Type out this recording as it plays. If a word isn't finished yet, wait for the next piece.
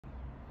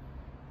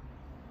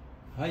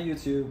Hi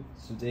YouTube,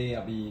 today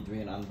I'll be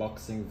doing an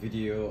unboxing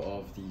video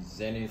of the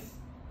Zenith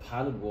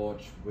Pilot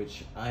Watch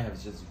which I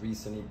have just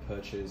recently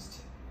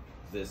purchased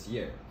this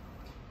year.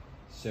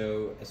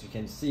 So as you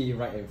can see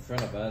right in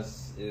front of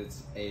us,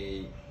 it's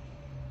a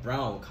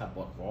brown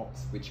cardboard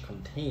box which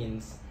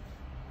contains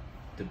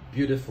the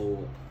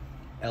beautiful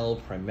El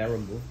Primero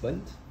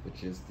movement,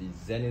 which is the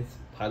Zenith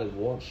Pilot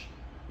Watch,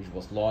 which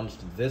was launched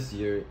this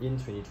year in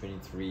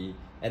 2023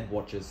 at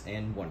Watches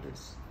and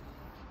Wonders.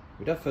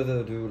 Without further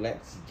ado,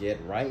 let's get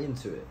right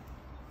into it.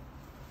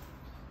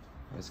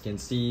 As you can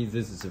see,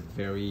 this is a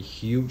very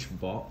huge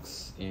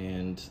box,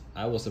 and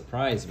I was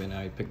surprised when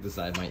I picked this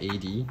at my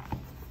AD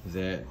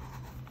that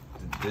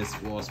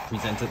this was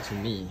presented to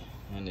me,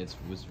 and it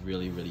was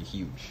really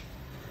huge.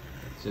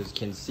 So as you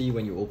can see,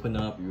 when you open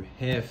up, you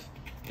have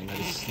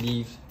another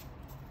sleeve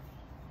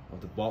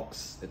of the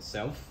box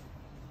itself,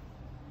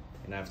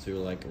 and I have to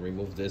like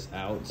remove this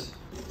out,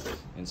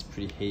 and it's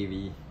pretty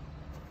heavy.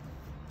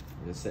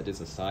 Let's set this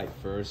aside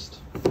first.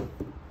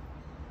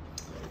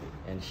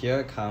 And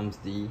here comes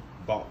the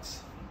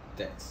box.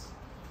 That's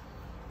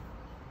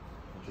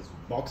just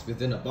box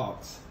within a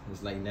box.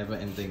 It's like never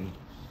ending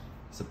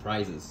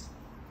surprises.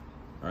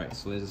 Alright,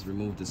 so let's just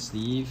remove the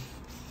sleeve.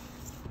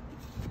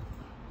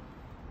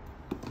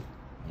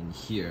 And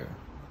here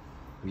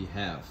we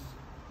have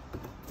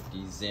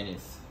the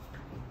Zenith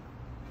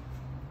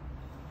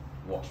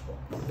watch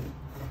box.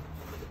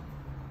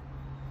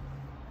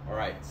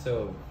 Alright,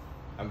 so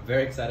I'm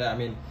very excited. I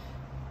mean,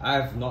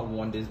 I've not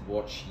worn this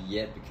watch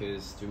yet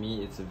because to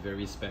me it's a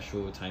very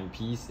special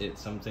timepiece.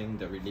 It's something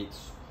that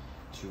relates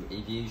to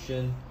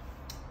aviation,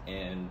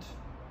 and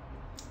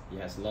it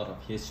has a lot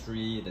of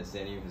history that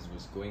Zenith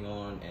was going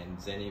on,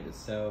 and Zenith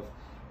itself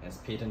has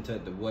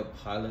patented the word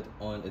pilot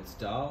on its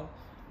dial,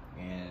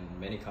 and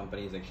many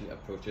companies actually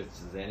approaches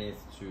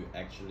Zenith to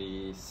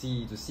actually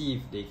see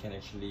if they can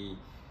actually,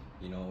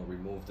 you know,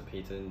 remove the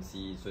patent,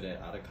 so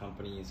that other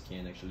companies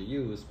can actually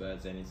use,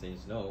 but Zenith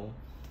says no.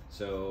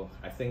 So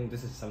I think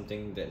this is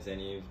something that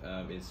Zenith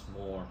is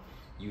more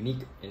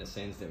unique in the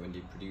sense that when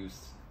they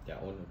produce their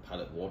own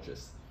pilot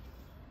watches.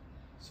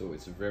 So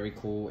it's a very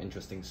cool,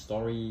 interesting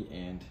story,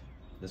 and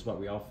that's what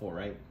we are for,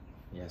 right?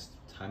 Yes,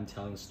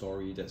 time-telling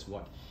story, that's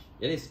what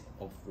it is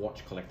of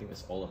watch collecting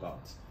is all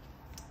about.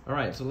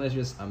 Alright, so let's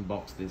just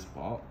unbox this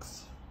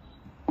box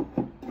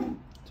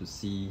to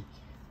see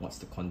what's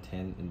the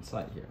content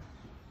inside here.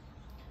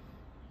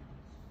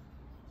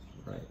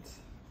 Right.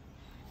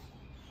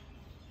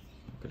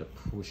 I'm gonna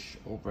push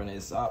open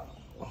this up.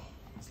 Oh,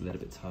 it's a little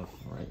bit tough,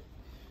 right?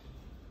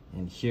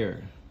 And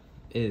here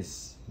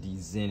is the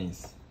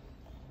Zenith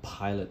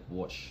Pilot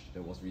Watch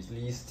that was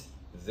released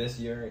this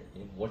year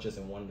in Watches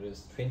and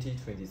Wonders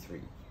 2023.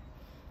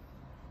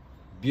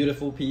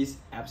 Beautiful piece,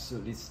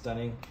 absolutely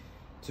stunning.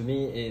 To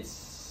me,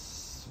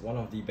 it's one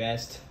of the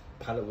best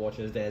pilot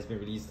watches that has been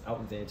released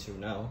out there till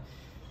now.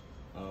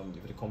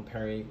 If you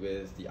compare it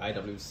with the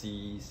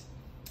IWCs,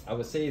 I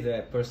would say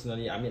that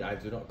personally, I mean, I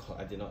did not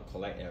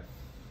collect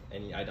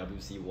any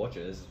IWC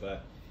watches,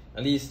 but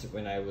at least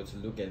when I were to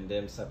look at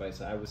them side by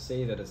side, I would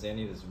say that the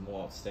Zenith is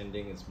more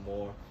outstanding. It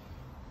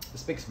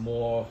speaks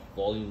more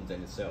volume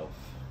than itself.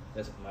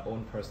 That's my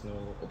own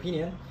personal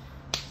opinion.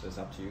 So it's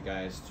up to you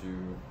guys to,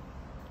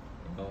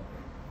 you know,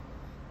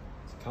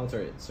 to counter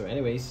it. So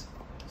anyways,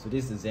 so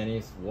this is the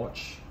Zenith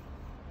watch,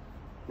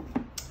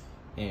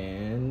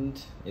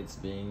 and it's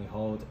being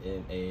held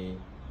in a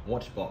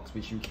watch box,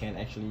 which you can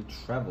actually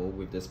travel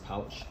with this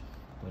pouch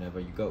whenever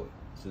you go.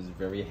 So it's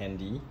very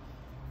handy.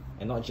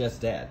 And not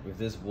just that, with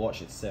this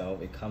watch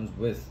itself, it comes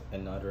with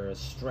another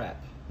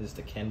strap. This is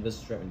the canvas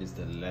strap and this is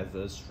the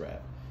leather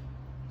strap.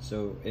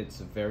 So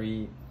it's a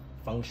very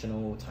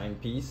functional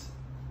timepiece.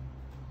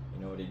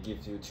 You know, they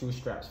give you two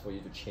straps for you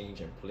to change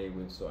and play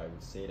with, so I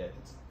would say that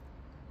it's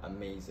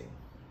amazing.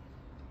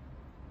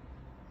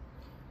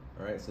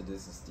 Alright, so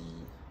this is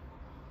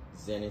the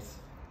Zenith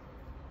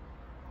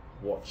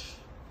watch,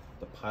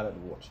 the pilot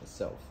watch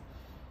itself.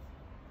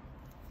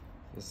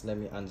 Just let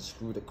me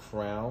unscrew the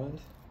crown.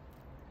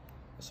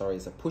 Sorry,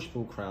 it's a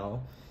push-pull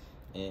crown,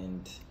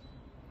 and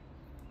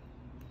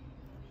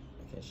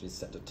I can actually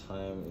set the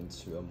time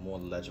into a more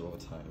legible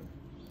time.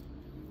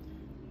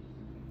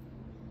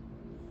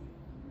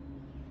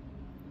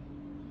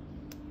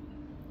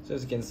 So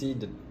as you can see,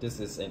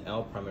 this is an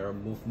El Primero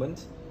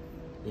movement.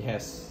 It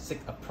has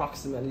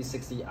approximately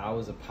 60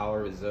 hours of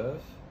power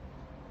reserve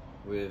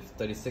with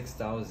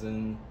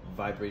 36,000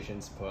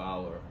 vibrations per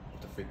hour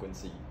of the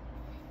frequency.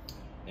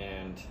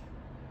 And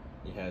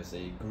it has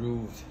a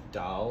grooved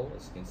dial.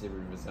 As you can see, it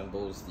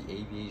resembles the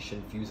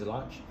aviation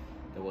fuselage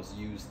that was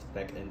used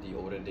back in the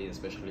olden days,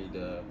 especially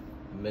the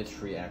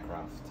military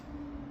aircraft.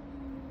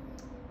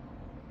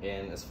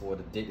 And as for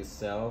the date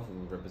itself,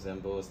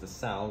 the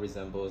sound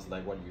resembles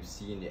like what you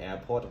see in the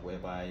airport,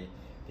 whereby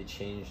they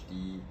change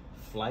the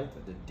flight,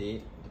 the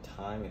date, the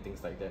time, and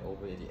things like that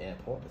over at the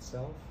airport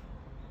itself.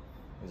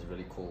 It's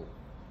really cool.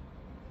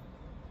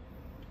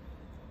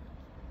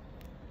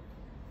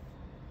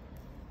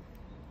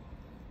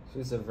 So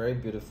it's a very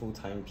beautiful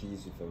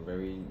timepiece with a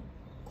very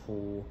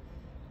cool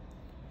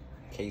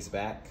case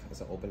back.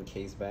 It's an open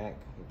case back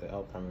with the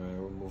El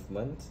Primero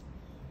movement.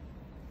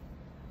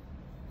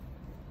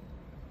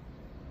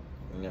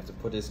 And you have to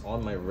put this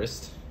on my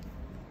wrist.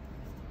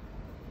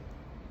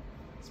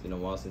 It's been a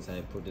while since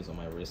I put this on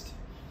my wrist.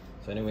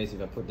 So anyways,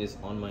 if I put this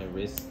on my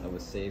wrist, I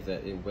would say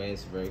that it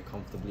wears very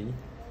comfortably,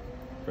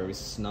 very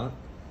snug,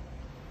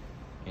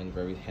 and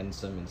very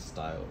handsome in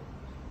style.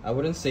 I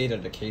wouldn't say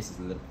that the case is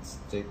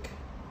lipstick.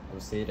 I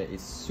would say that it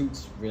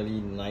suits really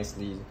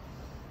nicely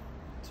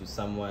to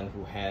someone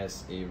who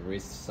has a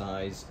wrist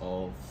size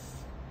of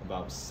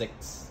about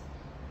 6.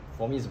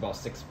 For me, it's about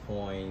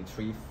 6.3,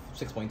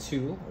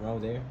 6.2,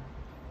 around there.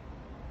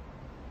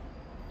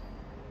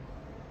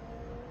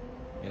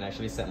 And I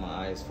actually set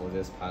my eyes for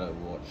this pilot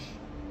watch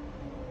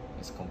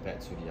as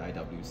compared to the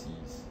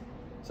IWCs.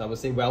 So I would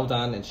say well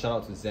done, and shout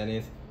out to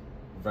Zenith.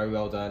 Very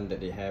well done that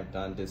they have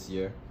done this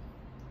year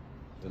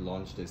to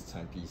launch this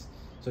timepiece.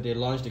 So they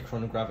launched the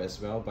chronograph as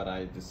well, but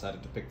I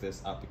decided to pick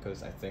this up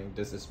because I think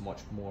this is much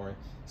more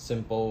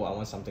simple. I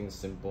want something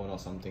simple, not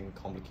something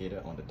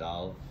complicated on the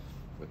dial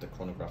with the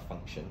chronograph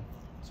function.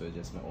 So it's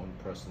just my own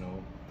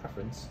personal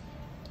preference.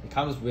 It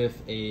comes with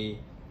a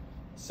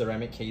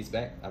ceramic case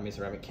back,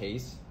 ceramic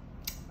case.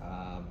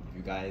 If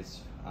you guys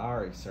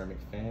are a ceramic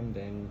fan,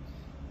 then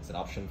it's an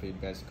option for you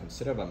guys to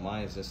consider, but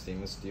mine is just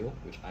stainless steel,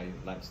 which I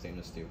like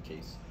stainless steel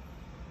case.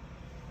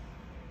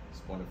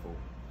 It's wonderful.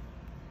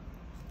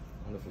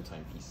 Wonderful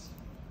timepiece.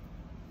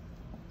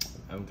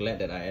 I'm glad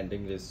that I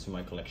adding this to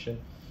my collection.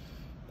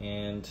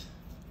 And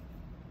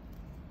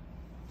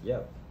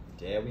yep,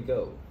 there we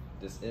go.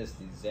 This is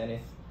the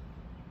Zenith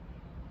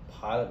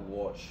Pilot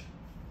Watch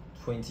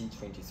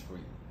 2023.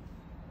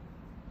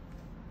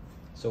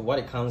 So what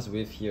it comes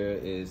with here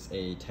is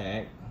a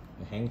tag,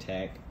 a hang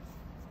tag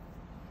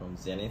from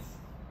Zenith,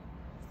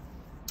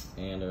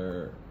 and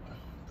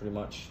pretty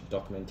much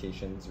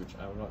documentations, which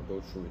I will not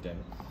go through them,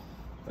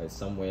 but it's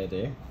somewhere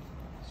there.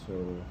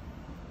 So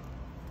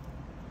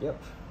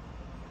yep.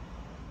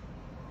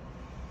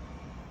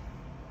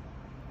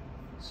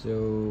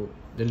 So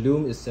the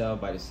loom itself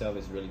by itself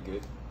is really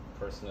good.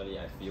 Personally,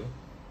 I feel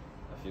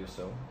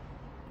so.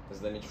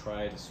 Just let me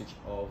try to switch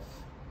off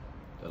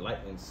the light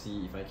and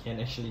see if I can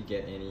actually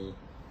get any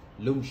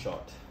loom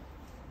shot.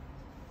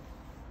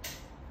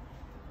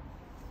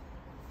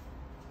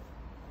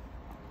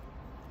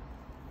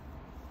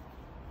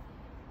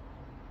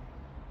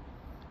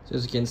 So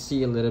as you can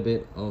see a little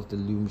bit of the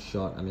loom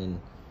shot,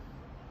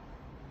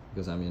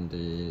 because I'm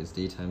in it's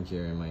daytime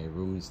here and my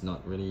room is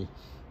not really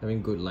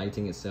having good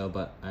lighting itself,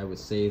 but I would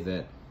say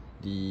that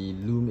the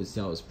loom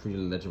itself is pretty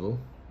legible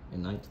at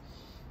night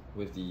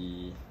with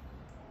the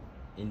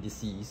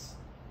indices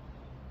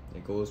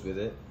that goes with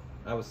it.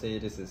 I would say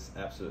this is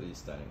absolutely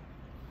stunning.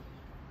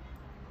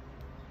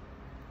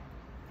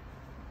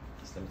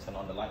 Just let me turn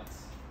on the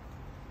lights.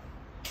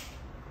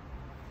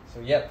 So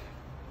yep,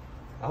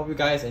 I hope you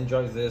guys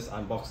enjoyed this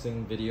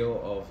unboxing video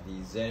of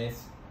the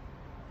Zenith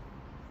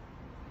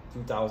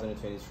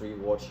 2023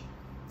 watch,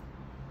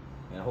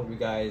 and I hope you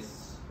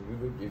guys,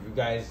 if you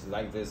guys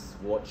like this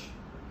watch,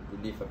 you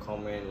leave a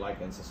comment, like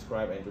and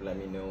subscribe, and to let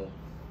me know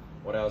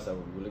what else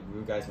would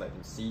you guys like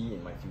to see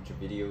in my future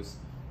videos.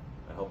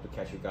 I hope to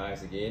catch you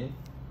guys again.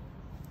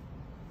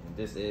 And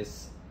this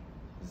is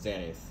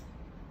Zenith.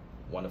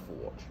 Wonderful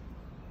watch.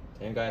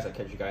 And guys, I'll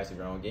catch you guys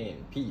around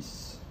again.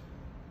 Peace.